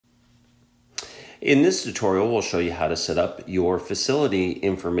In this tutorial, we'll show you how to set up your facility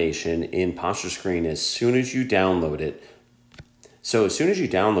information in PostureScreen as soon as you download it. So as soon as you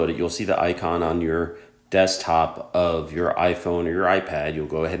download it, you'll see the icon on your desktop of your iPhone or your iPad. You'll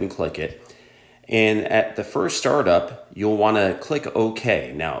go ahead and click it. And at the first startup, you'll want to click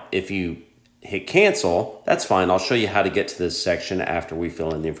OK. Now, if you hit cancel, that's fine. I'll show you how to get to this section after we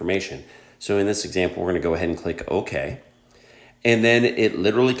fill in the information. So in this example, we're going to go ahead and click OK. And then it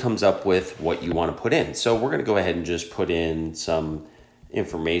literally comes up with what you want to put in. So we're going to go ahead and just put in some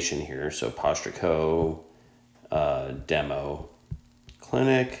information here. So PostureCo, demo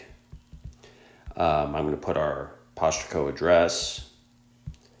clinic. I'm going to put our PostureCo address,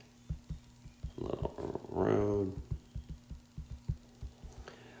 Little Road.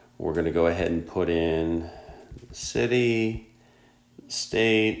 We're going to go ahead and put in the city,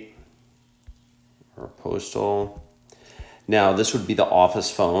 state, or postal. Now, this would be the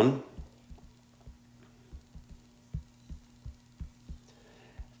office phone.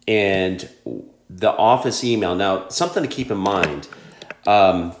 And the office email. Now, something to keep in mind,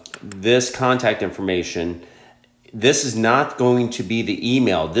 this contact information, this is not going to be the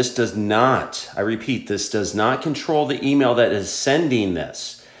email. This does not, I repeat, this does not control the email that is sending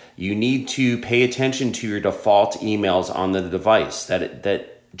this. You need to pay attention to your default emails on the device.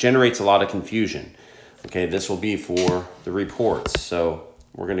 That generates a lot of confusion. Okay, this will be for the reports. So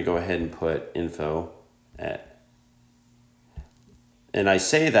we're going to go ahead and put info at, and I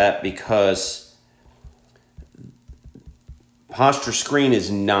say that because PostureScreen is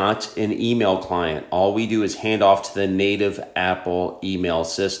not an email client. All we do is hand off to the native Apple email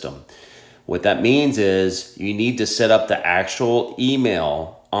system. What that means is you need to set up the actual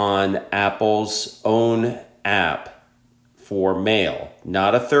email on Apple's own app for mail,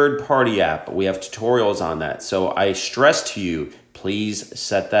 not a third-party app. We have tutorials on that. So I stress to you, please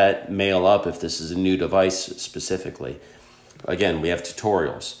set that mail up if this is a new device specifically. Again, we have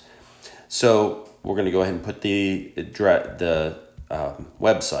tutorials. So we're going to go ahead and put the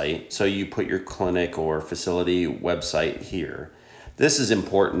website. So you put your clinic or facility website here. This is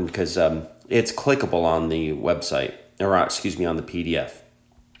important because it's clickable on the website, or excuse me, on the PDF.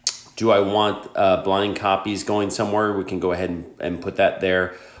 Do I want blind copies going somewhere? We can go ahead and put that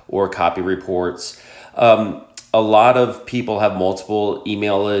there, or copy reports. A lot of people have multiple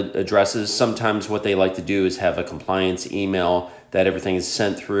email addresses. Sometimes what they like to do is have a compliance email that everything is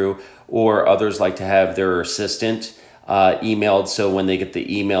sent through, or others like to have their assistant emailed, so when they get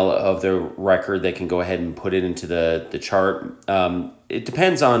the email of their record, they can go ahead and put it into the chart. It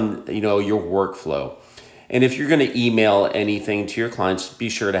depends on your workflow. And if you're going to email anything to your clients, be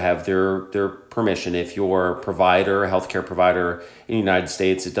sure to have their permission. If you're a provider, a healthcare provider in the United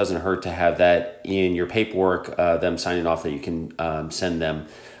States, it doesn't hurt to have that in your paperwork, them signing off that you can send them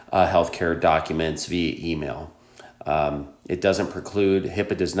healthcare documents via email. It doesn't preclude,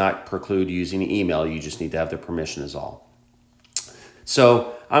 HIPAA does not preclude using email. You just need to have their permission is all.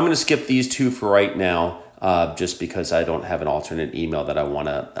 So I'm going to skip these two for right now, just because I don't have an alternate email that I want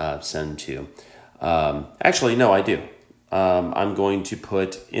to send to. Actually, no, I do. I'm going to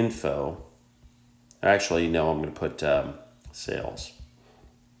put info. Actually, no, I'm going to put sales.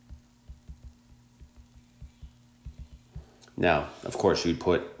 Now, of course, you'd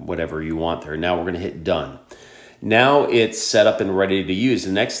put whatever you want there. Now we're going to hit done. Now it's set up and ready to use.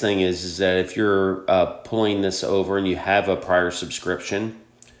 The next thing is that if you're pulling this over and you have a prior subscription,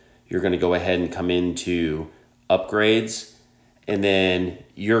 you're going to go ahead and come into upgrades. And then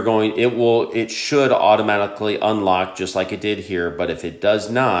it should automatically unlock just like it did here. But if it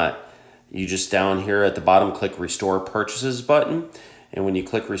does not, you just down here at the bottom, click Restore Purchases button. And when you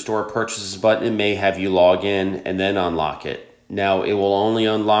click Restore Purchases button, it may have you log in and then unlock it. Now, it will only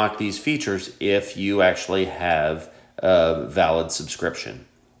unlock these features if you actually have a valid subscription.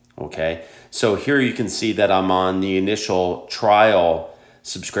 Okay, so here you can see that I'm on the initial trial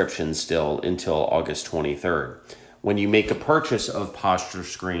subscription still until August 23rd. When you make a purchase of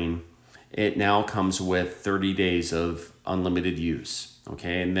PostureScreen, it now comes with 30 days of unlimited use.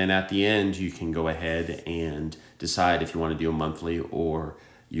 Okay, and then at the end, you can go ahead and decide if you want to do a monthly or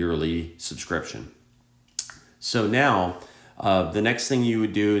yearly subscription. So now, the next thing you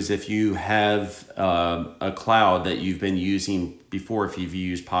would do is if you have a cloud that you've been using before, if you've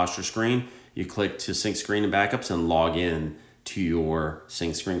used PostureScreen, you click to sync screen and backups and log in to your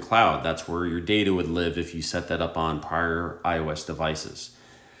sync screen cloud. That's where your data would live if you set that up on prior iOS devices.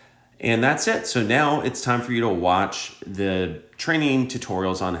 And that's it. So now it's time for you to watch the training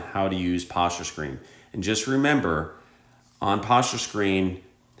tutorials on how to use PostureScreen. And just remember, on PostureScreen,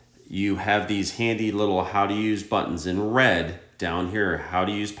 you have these handy little how to use buttons in red down here, how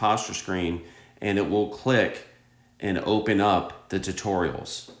to use PostureScreen. and it will click and open up the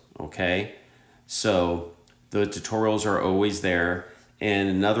tutorials, okay? So the tutorials are always there. And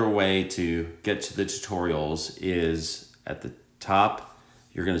another way to get to the tutorials is at the top,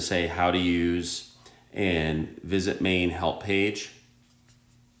 you're gonna say how to use and visit main help page.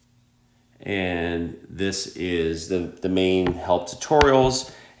 And this is the main help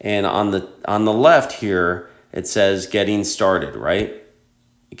tutorials. And on the left here, it says getting started, right?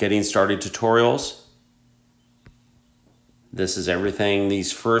 Getting started tutorials. This is everything.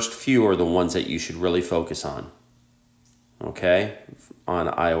 These first few are the ones that you should really focus on, okay, on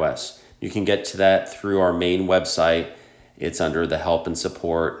iOS. You can get to that through our main website. It's under the help and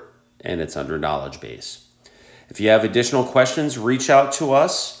support, and it's under knowledge base. If you have additional questions, reach out to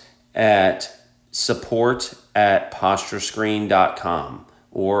us at support@PostureScreen.com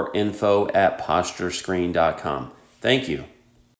or info@PostureScreen.com. Thank you.